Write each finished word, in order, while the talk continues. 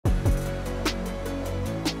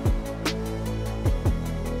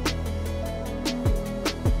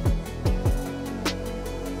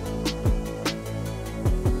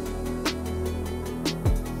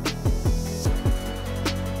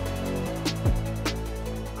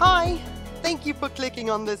thank you for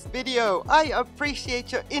clicking on this video. I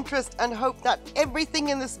appreciate your interest and hope that everything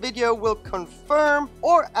in this video will confirm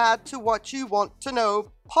or add to what you want to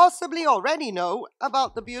know, possibly already know,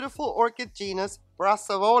 about the beautiful orchid genus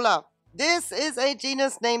Brassavola. This is a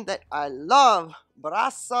genus name that I love,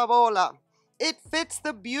 Brassavola. It fits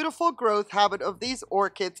the beautiful growth habit of these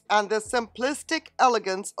orchids and the simplistic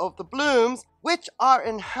elegance of the blooms, which are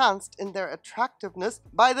enhanced in their attractiveness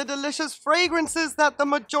by the delicious fragrances that the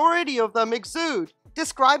majority of them exude.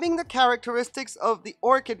 Describing the characteristics of the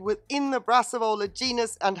orchid within the Brassavola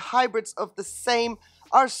genus and hybrids of the same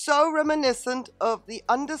are so reminiscent of the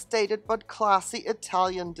understated but classy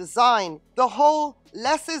Italian design. The whole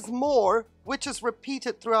less is more, which is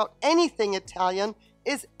repeated throughout anything Italian,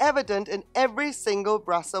 is evident in every single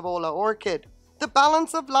Brassavola orchid. The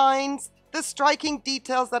balance of lines, the striking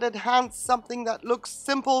details that enhance something that looks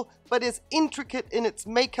simple but is intricate in its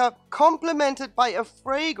makeup, complemented by a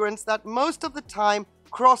fragrance that most of the time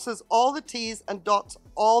crosses all the T's and dots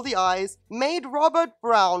all the I's, made Robert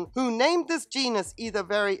Brown, who named this genus, either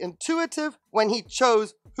very intuitive when he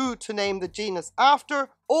chose who to name the genus after,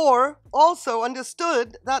 or also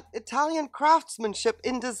understood that Italian craftsmanship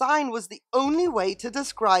in design was the only way to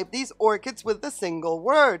describe these orchids with the single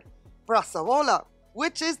word, Brassavola,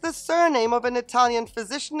 which is the surname of an Italian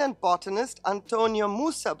physician and botanist, Antonio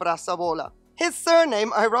Musa Brassavola. His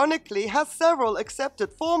surname, ironically, has several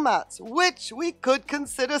accepted formats, which we could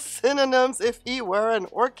consider synonyms if he were an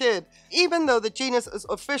orchid. Even though the genus is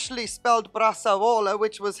officially spelled Brassavola,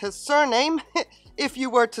 which was his surname, if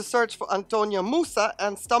you were to search for Antonio Musa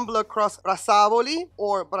and stumble across Brassavoli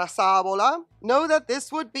or Brassavola, know that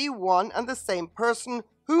this would be one and the same person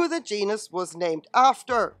who the genus was named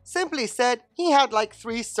after. Simply said, he had like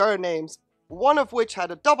 3 surnames, one of which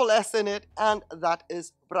had a double S in it, and that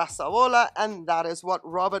is Brassavola, and that is what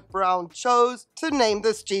Robert Brown chose to name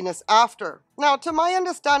this genus after. Now, to my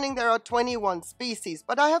understanding, there are 21 species,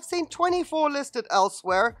 but I have seen 24 listed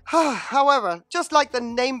elsewhere. However, just like the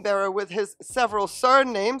name bearer with his several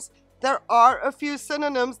surnames, there are a few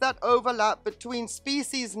synonyms that overlap between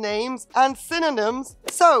species names and synonyms.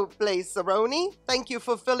 So, Blaze Zeroni, thank you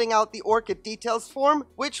for filling out the orchid details form,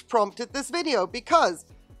 which prompted this video, because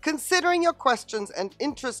considering your questions and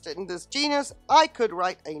interest in this genus, I could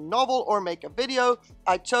write a novel or make a video.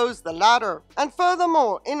 I chose the latter. And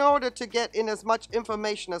furthermore, in order to get in as much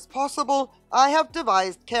information as possible, I have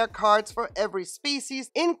devised care cards for every species,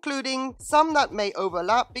 including some that may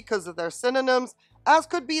overlap because of their synonyms, as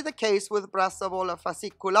could be the case with Brassavola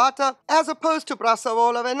fasciculata as opposed to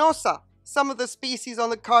Brassavola venosa. Some of the species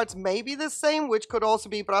on the cards may be the same, which could also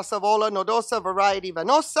be Brassavola nodosa variety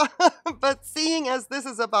venosa, but seeing as this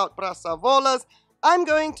is about Brassavolas, I'm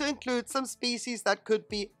going to include some species that could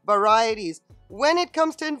be varieties. When it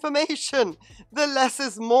comes to information, the less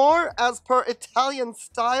is more, as per Italian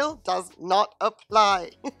style, does not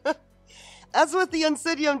apply. As with the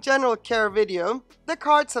Oncidium General Care video, the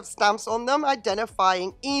cards have stamps on them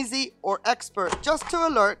identifying easy or expert, just to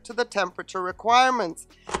alert to the temperature requirements.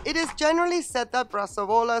 It is generally said that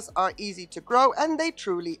Brassavolas are easy to grow, and they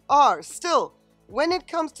truly are. Still, when it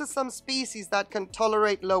comes to some species that can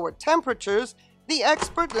tolerate lower temperatures, the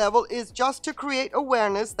expert level is just to create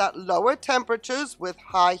awareness that lower temperatures with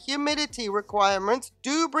high humidity requirements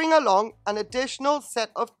do bring along an additional set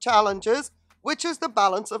of challenges, which is the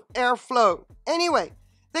balance of airflow. Anyway,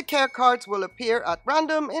 the care cards will appear at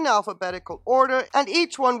random in alphabetical order, and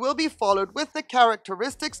each one will be followed with the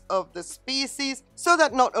characteristics of the species, so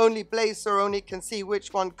that not only Blaze Zeroni can see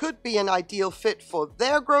which one could be an ideal fit for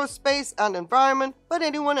their growth space and environment, but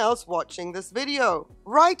anyone else watching this video.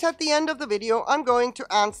 Right at the end of the video, I'm going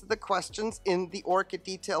to answer the questions in the orchid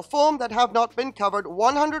detail form that have not been covered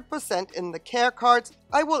 100% in the care cards.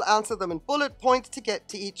 I will answer them in bullet points to get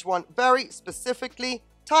to each one very specifically.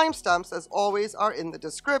 Timestamps, as always, are in the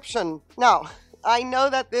description. Now, I know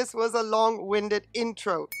that this was a long-winded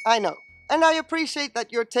intro. I know. And I appreciate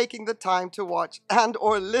that you're taking the time to watch and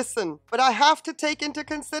or listen. But I have to take into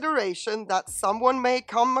consideration that someone may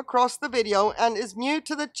come across the video and is new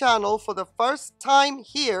to the channel for the first time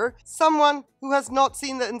here, someone who has not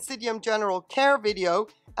seen the Oncidium General Care video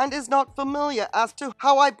and is not familiar as to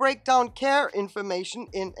how I break down care information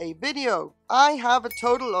in a video. I have a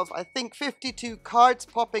total of, I think, 52 cards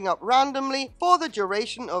popping up randomly for the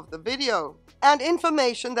duration of the video. And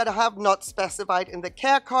information that I have not specified in the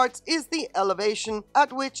care cards is the elevation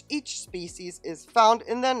at which each species is found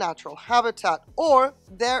in their natural habitat, or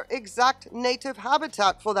their exact native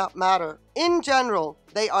habitat for that matter. In general,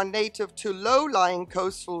 they are native to low-lying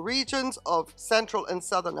coastal regions of Central and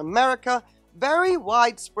Southern America, very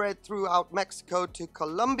widespread throughout Mexico to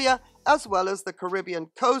Colombia, as well as the Caribbean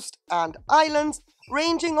coast and islands,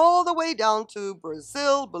 ranging all the way down to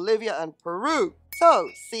Brazil, Bolivia, and Peru. So,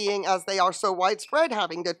 seeing as they are so widespread,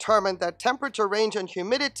 having determined their temperature range and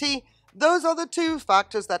humidity, those are the two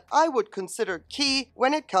factors that I would consider key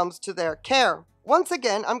when it comes to their care. Once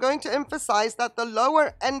again, I'm going to emphasize that the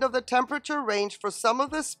lower end of the temperature range for some of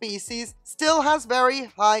the species still has very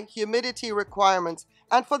high humidity requirements,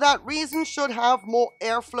 and for that reason should have more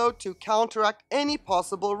airflow to counteract any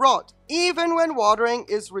possible rot, even when watering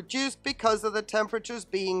is reduced because of the temperatures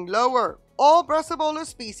being lower. All Brassavola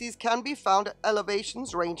species can be found at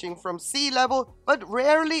elevations ranging from sea level, but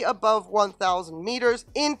rarely above 1,000 meters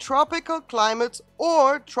in tropical climates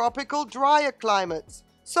or tropical drier climates.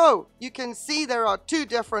 So, you can see there are two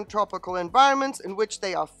different tropical environments in which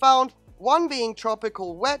they are found, one being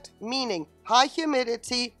tropical wet, meaning high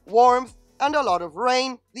humidity, warmth, and a lot of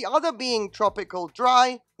rain, the other being tropical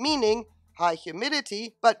dry, meaning high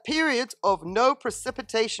humidity, but periods of no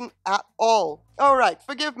precipitation at all. Alright,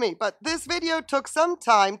 forgive me, but this video took some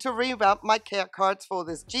time to revamp my care cards for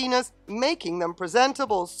this genus, making them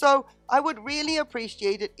presentable, so I would really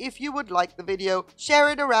appreciate it if you would like the video, share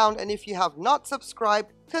it around, and if you have not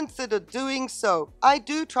subscribed, consider doing so. I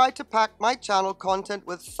do try to pack my channel content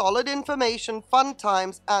with solid information, fun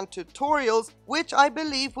times, and tutorials, which I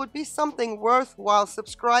believe would be something worthwhile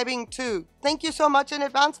subscribing to. Thank you so much in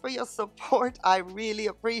advance for your support. I really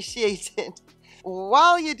appreciate it.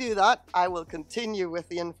 While you do that, I will continue with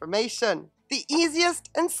the information. The easiest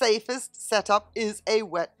and safest setup is a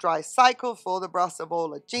wet-dry cycle for the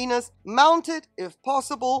Brassavola genus, mounted if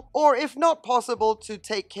possible, or if not possible to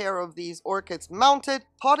take care of these orchids mounted,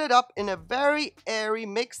 potted up in a very airy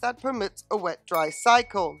mix that permits a wet-dry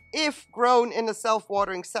cycle. If grown in a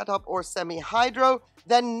self-watering setup or semi-hydro,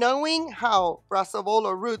 then knowing how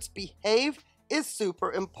Brassavola roots behave is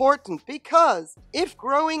super important, because if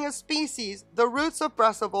growing a species, the roots of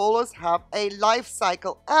Brassavolas have a life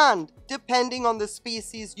cycle, and depending on the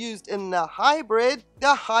species used in the hybrid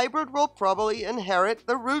will probably inherit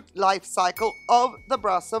the root life cycle of the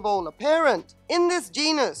Brassavola parent. In this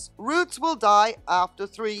genus, roots will die after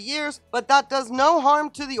 3 years, but that does no harm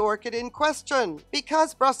to the orchid in question,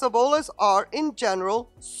 because Brassavolas are in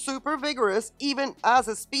general super vigorous even as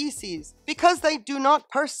a species, because they do not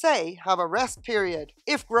per se have a rest period.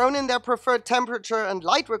 If grown in their preferred temperature and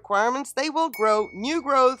light requirements, they will grow new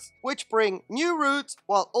growths which bring new roots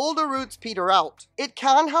while older roots peter out. It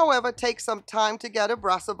can, however, take some time to get a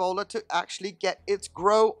Brassavola to actually get its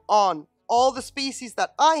grow on. All the species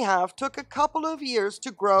that I have took a couple of years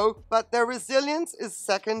to grow, but their resilience is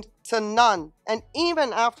second to none. And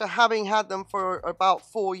even after having had them for about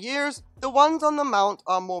 4 years, the ones on the mount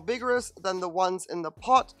are more vigorous than the ones in the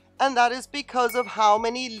pot, and that is because of how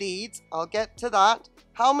many leads, I'll get to that,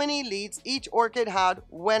 how many leads each orchid had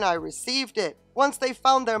when I received it. Once they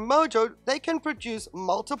found their mojo, they can produce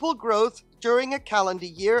multiple growths during a calendar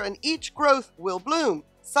year, and each growth will bloom.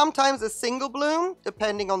 Sometimes a single bloom,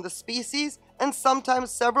 depending on the species, and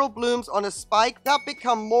sometimes several blooms on a spike that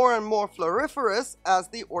become more and more floriferous as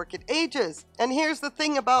the orchid ages. And here's the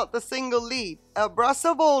thing about the single lead. A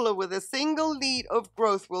Brassavola with a single lead of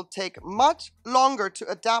growth will take much longer to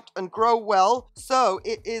adapt and grow well, so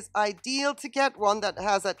it is ideal to get one that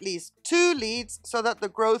has at least 2 leads so that the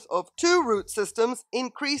growth of 2 root systems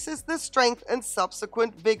increases the strength and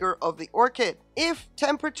subsequent vigor of the orchid. If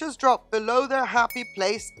temperatures drop below their happy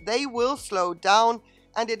place, they will slow down,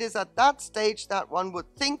 and it is at that stage that one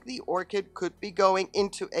would think the orchid could be going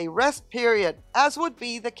into a rest period, as would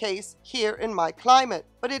be the case here in my climate.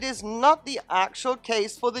 But it is not the actual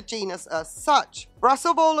case for the genus as such.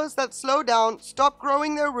 Brassavolas that slow down, stop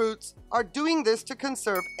growing their roots, are doing this to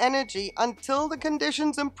conserve energy until the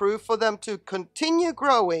conditions improve for them to continue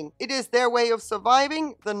growing. It is their way of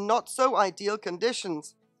surviving the not so ideal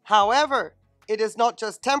conditions. However, it is not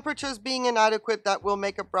just temperatures being inadequate that will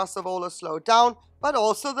make a Brassavola slow down, but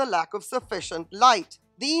also the lack of sufficient light.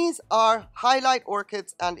 These are highlight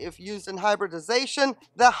orchids, and if used in hybridization,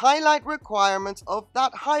 the highlight requirements of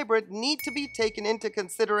that hybrid need to be taken into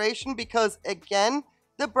consideration, because again,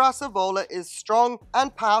 the Brassavola is strong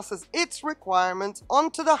and passes its requirements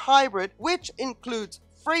onto the hybrid, which includes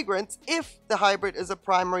fragrance if the hybrid is a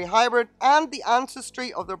primary hybrid and the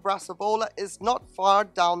ancestry of the Brassavola is not far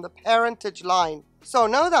down the parentage line. So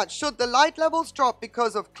know that should the light levels drop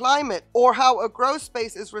because of climate or how a grow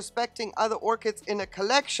space is respecting other orchids in a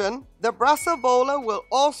collection, the Brassavola will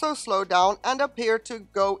also slow down and appear to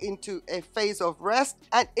go into a phase of rest,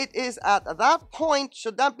 and it is at that point,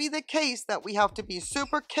 should that be the case, that we have to be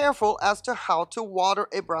super careful as to how to water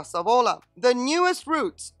a Brassavola. The newest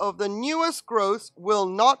roots of the newest growths will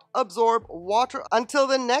not absorb water until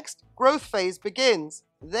the next growth phase begins.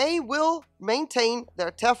 They will maintain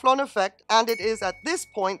their Teflon effect, and it is at this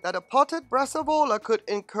point that a potted Brassavola could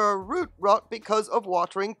incur root rot because of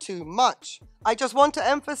watering too much. I just want to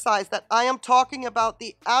emphasize that I am talking about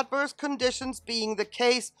the adverse conditions being the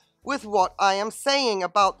case with what I am saying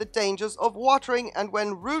about the dangers of watering and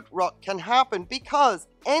when root rot can happen, because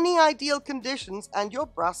any ideal conditions and your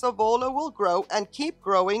Brassavola will grow and keep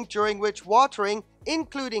growing, during which watering,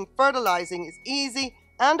 including fertilizing, is easy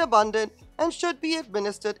and abundant and should be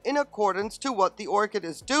administered in accordance to what the orchid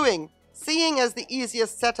is doing. Seeing as the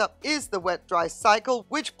easiest setup is the wet-dry cycle,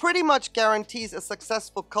 which pretty much guarantees a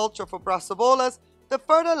successful culture for Brassavolas, the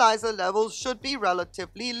fertilizer levels should be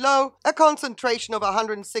relatively low. A concentration of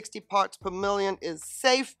 160 parts per million is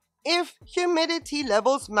safe if humidity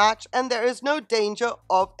levels match and there is no danger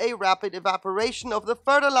of a rapid evaporation of the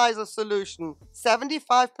fertilizer solution.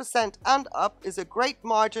 75% and up is a great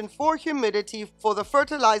margin for humidity for the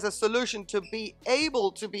fertilizer solution to be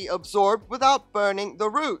able to be absorbed without burning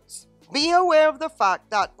the roots. Be aware of the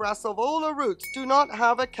fact that Brassavola roots do not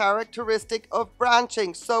have a characteristic of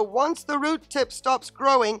branching, so once the root tip stops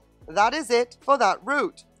growing, that is it for that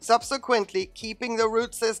root. Subsequently, keeping the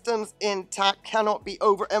root systems intact cannot be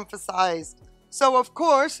overemphasized. So of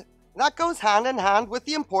course, that goes hand in hand with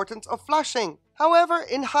the importance of flushing. However,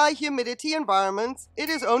 in high humidity environments, it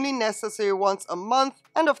is only necessary once a month,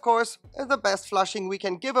 and of course, the best flushing we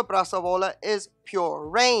can give a Brassavola is pure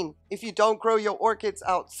rain. If you don't grow your orchids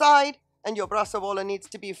outside, and your Brassavola needs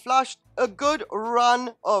to be flushed, a good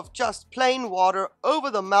run of just plain water over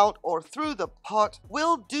the mount or through the pot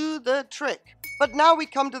will do the trick. But now we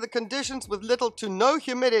come to the conditions with little to no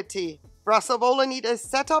humidity. Brassavola need a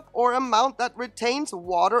setup or a mount that retains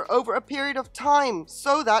water over a period of time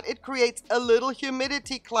so that it creates a little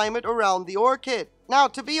humidity climate around the orchid. Now,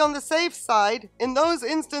 to be on the safe side, in those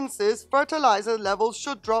instances, fertilizer levels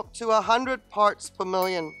should drop to 100 parts per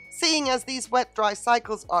million. Seeing as these wet-dry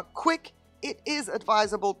cycles are quick, it is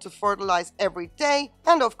advisable to fertilize every day,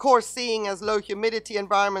 and of course, seeing as low humidity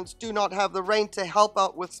environments do not have the rain to help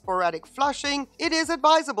out with sporadic flushing, it is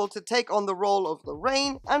advisable to take on the role of the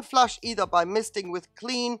rain and flush either by misting with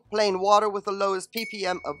clean, plain water with the lowest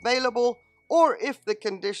ppm available, or if the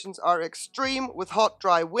conditions are extreme with hot,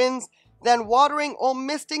 dry winds, then watering or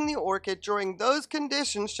misting the orchid during those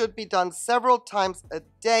conditions should be done several times a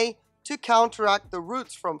day to counteract the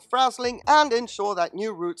roots from frazzling and ensure that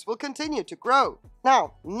new roots will continue to grow.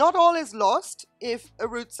 Now, not all is lost if a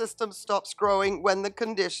root system stops growing when the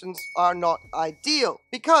conditions are not ideal,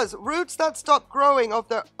 because roots that stop growing of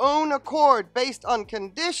their own accord based on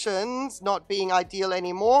conditions not being ideal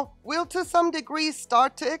anymore will to some degree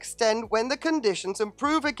start to extend when the conditions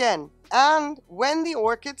improve again, and when the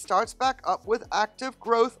orchid starts back up with active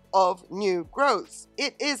growth of new growths.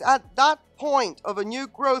 It is at that point of a new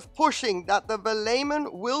growth pushing that the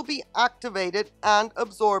velamen will be activated and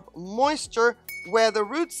absorb moisture, where the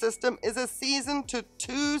root system is a season to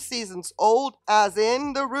 2 seasons old, as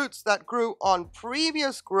in the roots that grew on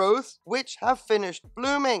previous growths which have finished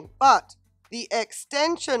blooming. But the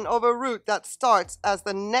extension of a root that starts as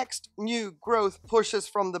the next new growth pushes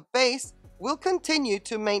from the base will continue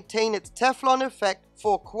to maintain its Teflon effect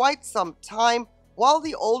for quite some time, while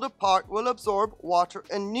the older part will absorb water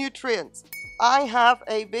and nutrients. I have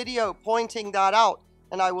a video pointing that out,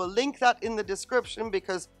 and I will link that in the description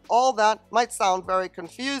because all that might sound very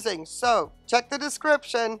confusing. So check the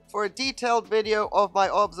description for a detailed video of my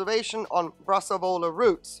observation on Brassavola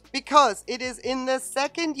roots, because it is in the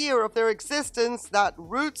second year of their existence that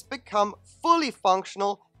roots become fully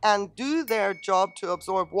functional and do their job to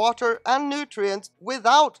absorb water and nutrients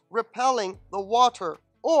without repelling the water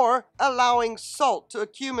or allowing salt to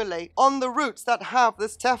accumulate on the roots that have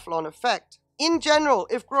this Teflon effect. In general,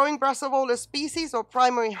 if growing Brassavola species or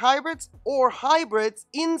primary hybrids or hybrids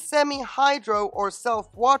in semi-hydro or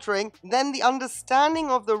self-watering, then the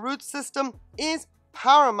understanding of the root system is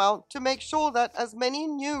paramount to make sure that as many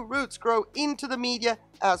new roots grow into the media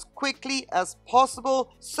as quickly as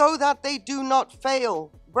possible so that they do not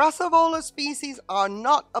fail. Brassavola species are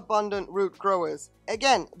not abundant root growers.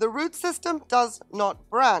 Again, the root system does not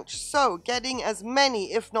branch, so getting as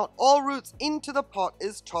many, if not all roots into the pot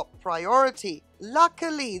is top priority.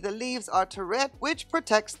 Luckily, the leaves are terete, which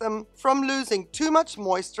protects them from losing too much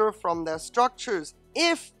moisture from their structures.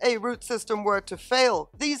 If a root system were to fail,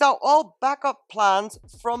 these are all backup plans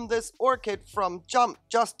from this orchid from jump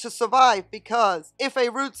just to survive, because if a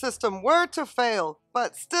root system were to fail,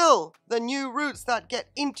 but still the new roots that get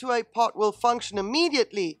into a pot will function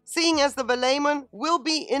immediately, seeing as the velamen will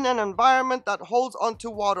be in an environment that holds onto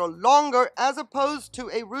water longer as opposed to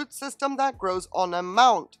a root system that grows on a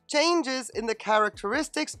mount. Changes in the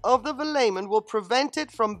characteristics of the velamen will prevent it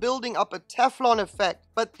from building up a Teflon effect,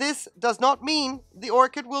 but this does not mean the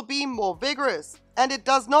orchid will be more vigorous. And it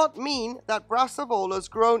does not mean that Brassavolas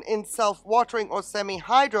grown in self-watering or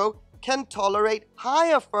semi-hydro can tolerate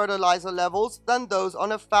higher fertilizer levels than those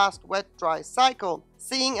on a fast wet-dry cycle.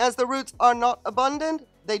 Seeing as the roots are not abundant,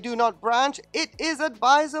 they do not branch, it is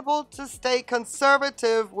advisable to stay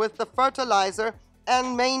conservative with the fertilizer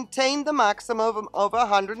and maintain the maximum of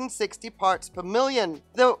 160 parts per million.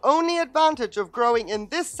 The only advantage of growing in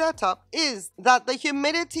this setup is that the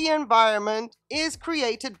humidity environment is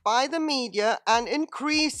created by the media and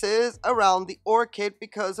increases around the orchid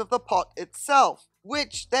because of the pot itself,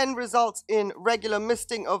 which then results in regular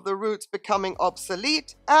misting of the roots becoming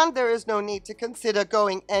obsolete, and there is no need to consider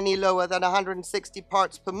going any lower than 160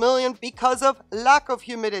 parts per million because of lack of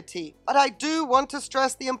humidity. But I do want to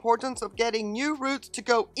stress the importance of getting new roots to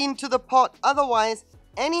go into the pot, otherwise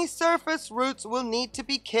any surface roots will need to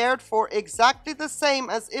be cared for exactly the same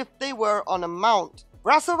as if they were on a mount.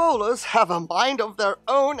 Brassavolas have a mind of their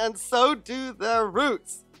own, and so do their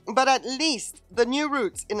roots. But at least the new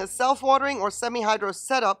roots in a self-watering or semi-hydro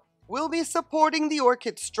setup will be supporting the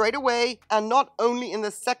orchid straight away, and not only in the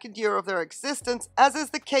second year of their existence, as is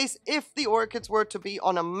the case if the orchids were to be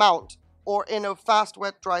on a mount or in a fast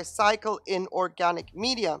wet-dry cycle in organic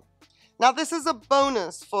media. Now, this is a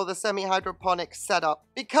bonus for the semi-hydroponic setup,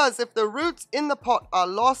 because if the roots in the pot are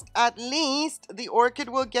lost, at least the orchid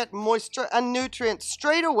will get moisture and nutrients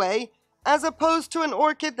straight away, as opposed to an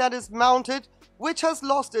orchid that is mounted, which has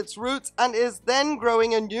lost its roots and is then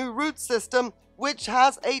growing a new root system, which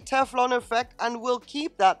has a Teflon effect and will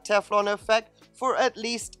keep that Teflon effect for at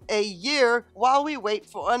least a year while we wait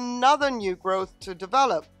for another new growth to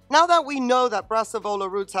develop. Now that we know that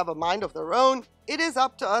Brassavola roots have a mind of their own, it is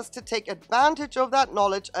up to us to take advantage of that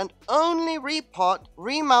knowledge and only repot,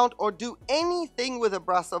 remount, or do anything with a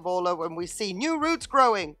Brassavola when we see new roots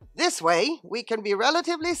growing. This way, we can be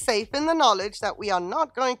relatively safe in the knowledge that we are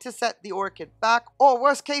not going to set the orchid back, or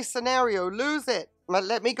worst case scenario, lose it. But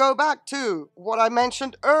let me go back to what I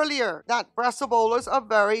mentioned earlier, that Brassavolas are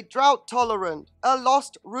very drought tolerant. A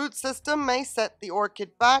lost root system may set the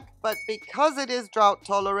orchid back, but because it is drought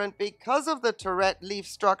tolerant, because of the terete leaf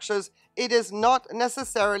structures, it is not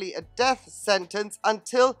necessarily a death sentence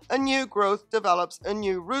until a new growth develops a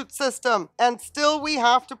new root system. And still we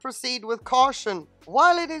have to proceed with caution.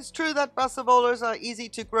 While it is true that Brassavolas are easy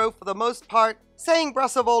to grow for the most part, saying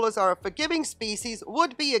Brassavolas are a forgiving species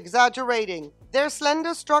would be exaggerating. Their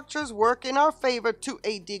slender structures work in our favor to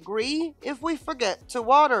a degree if we forget to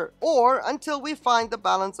water, or until we find the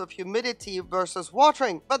balance of humidity versus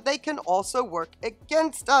watering, but they can also work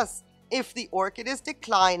against us if the orchid is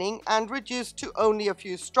declining and reduced to only a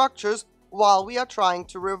few structures while we are trying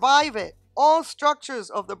to revive it. All structures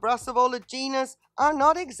of the Brassavola genus are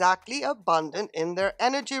not exactly abundant in their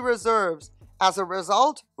energy reserves. As a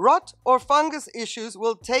result, rot or fungus issues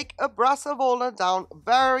will take a Brassavola down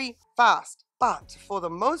very fast. But for the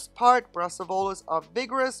most part, Brassavolas are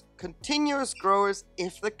vigorous, continuous growers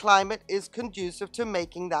if the climate is conducive to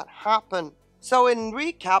making that happen. So in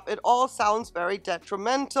recap, it all sounds very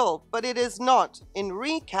detrimental, but it is not. In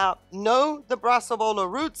recap, know the Brassavola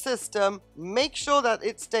root system, make sure that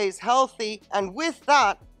it stays healthy, and with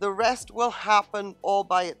that, the rest will happen all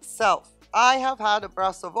by itself. I have had a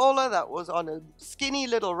Brassavola that was on a skinny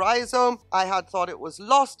little rhizome. I had thought it was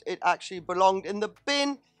lost. It actually belonged in the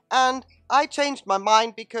bin. And I changed my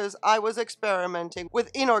mind because I was experimenting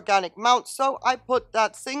with inorganic mounts, so I put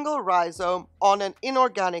that single rhizome on an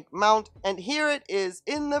inorganic mount, and here it is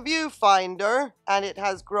in the viewfinder, and it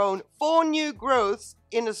has grown 4 new growths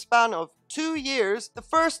in a span of 2 years, the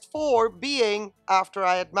first 4 being after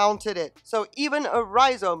I had mounted it. So even a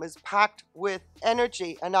rhizome is packed with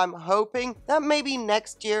energy, and I'm hoping that maybe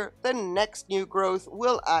next year the next new growth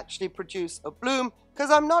will actually produce a bloom,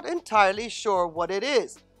 because I'm not entirely sure what it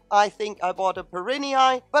is. I think I bought a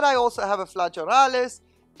Perennii, but I also have a Flagellaris,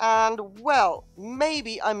 and well,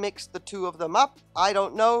 maybe I mixed the two of them up. I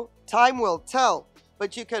don't know. Time will tell.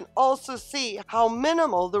 but you can also see how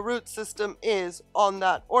minimal the root system is on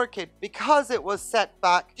that orchid because it was set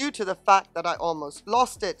back due to the fact that I almost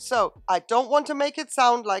lost it. So I don't want to make it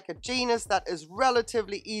sound like a genus that is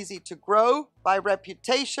relatively easy to grow by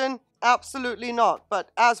reputation. Absolutely not. But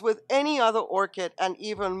as with any other orchid, and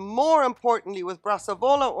even more importantly with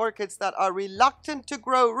Brassavola orchids that are reluctant to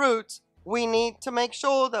grow roots, we need to make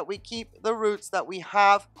sure that we keep the roots that we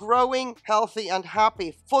have growing healthy and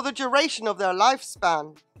happy for the duration of their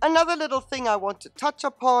lifespan. Another little thing I want to touch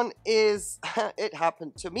upon is, it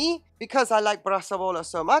happened to me, because I like Brassavola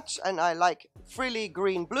so much and I like frilly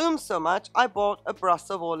green blooms so much, I bought a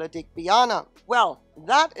Brassavola digbyana. Well,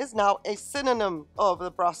 that is now a synonym of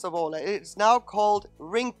the Brassavola. It's now called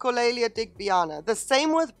Rhyncholalia digbyana. The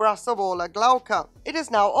same with Brassavola glauca. It is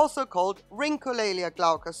now also called Rhyncholalia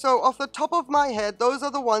glauca. So off the top of my head, those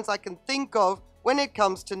are the ones I can think of when it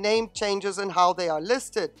comes to name changes and how they are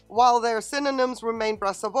listed. While their synonyms remain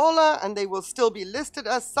Brassavola and they will still be listed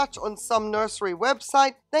as such on some nursery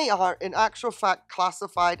website, they are in actual fact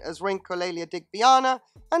classified as Rhyncholalia digbyana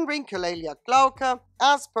and Rhyncholalia glauca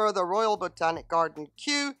as per the Royal Botanic Garden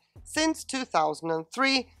Kew since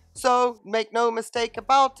 2003. So make no mistake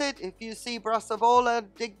about it, if you see Brassavola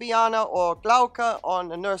digbyana or glauca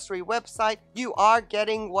on a nursery website, you are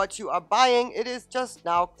getting what you are buying. It is just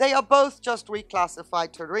now, they are both just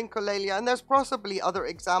reclassified to Rhyncholalia, and there's possibly other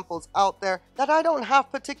examples out there that I don't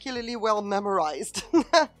have particularly well memorized.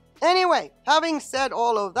 Anyway, having said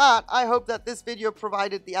all of that, I hope that this video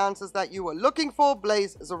provided the answers that you were looking for,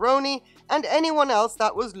 Blaze Zeroni, and anyone else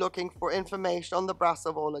that was looking for information on the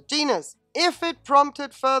Brassavola genus. If it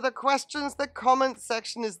prompted further questions, the comment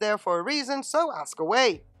section is there for a reason, so ask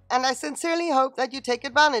away. And I sincerely hope that you take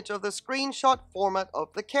advantage of the screenshot format of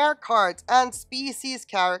the care cards and species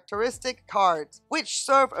characteristic cards, which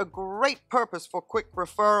serve a great purpose for quick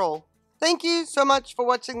referral. Thank you so much for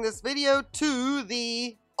watching this video to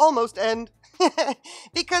the almost end,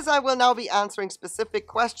 because I will now be answering specific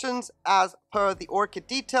questions as per the Orchid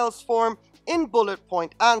Details form in bullet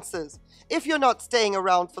point answers. If you're not staying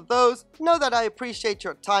around for those, know that I appreciate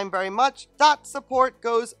your time very much. That support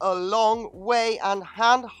goes a long way, and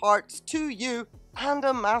hand hearts to you, and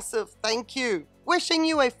a massive thank you. Wishing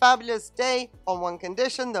you a fabulous day, on one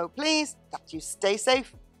condition though please, that you stay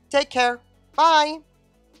safe. Take care. Bye.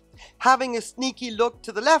 Having a sneaky look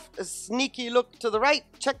to the left, a sneaky look to the right,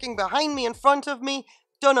 checking behind me, in front of me.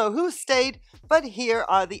 Don't know who stayed, but here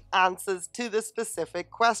are the answers to the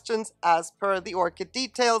specific questions as per the Orchid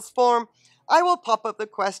Details form. I will pop up the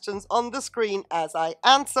questions on the screen as I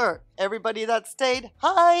answer. Everybody that stayed,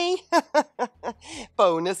 hi!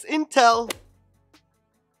 Bonus intel.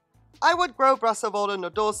 I would grow Brassavola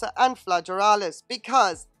nodosa and flagellaris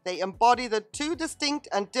because they embody the two distinct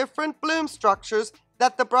and different bloom structures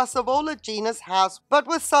that the Brassavola genus has, but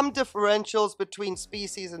with some differentials between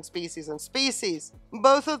species and species and species.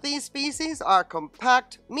 Both of these species are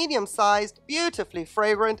compact, medium-sized, beautifully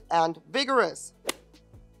fragrant, and vigorous.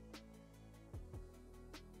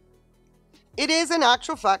 It is in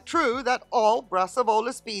actual fact true that all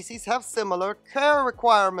Brassavola species have similar care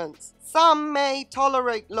requirements. Some may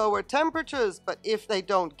tolerate lower temperatures, but if they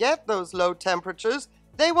don't get those low temperatures,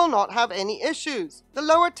 they will not have any issues. The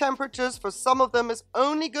lower temperatures for some of them is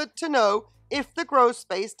only good to know if the grow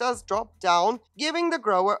space does drop down, giving the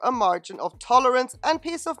grower a margin of tolerance and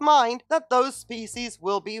peace of mind that those species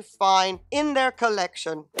will be fine in their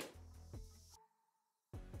collection.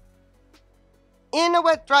 In a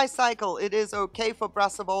wet-dry cycle, it is okay for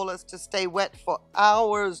Brassavolas to stay wet for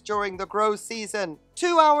hours during the grow season.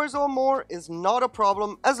 2 hours or more is not a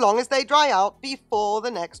problem as long as they dry out before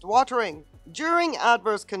the next watering. During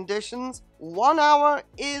adverse conditions, 1 hour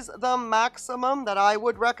is the maximum that I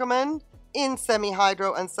would recommend. In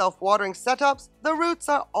semi-hydro and self-watering setups, the roots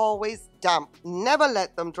are always damp. Never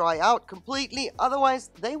let them dry out completely, otherwise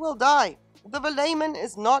they will die. The velamen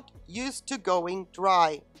is not used to going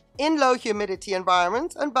dry. In low humidity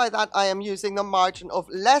environments, and by that I am using the margin of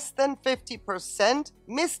less than 50%,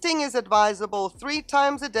 misting is advisable 3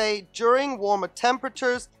 times a day during warmer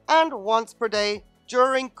temperatures and once per day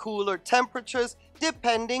during cooler temperatures,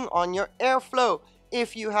 depending on your airflow.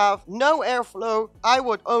 If you have no airflow, I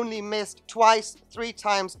would only mist twice, 3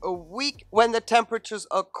 times a week when the temperatures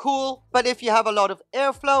are cool. But if you have a lot of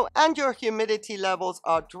airflow and your humidity levels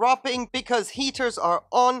are dropping because heaters are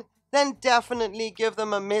on, then definitely give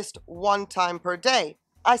them a mist 1 time per day.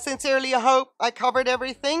 I sincerely hope I covered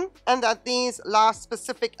everything and that these last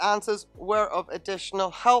specific answers were of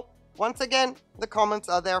additional help. Once again, the comments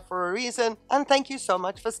are there for a reason, and thank you so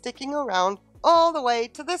much for sticking around all the way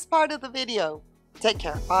to this part of the video. Take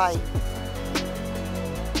care. Bye.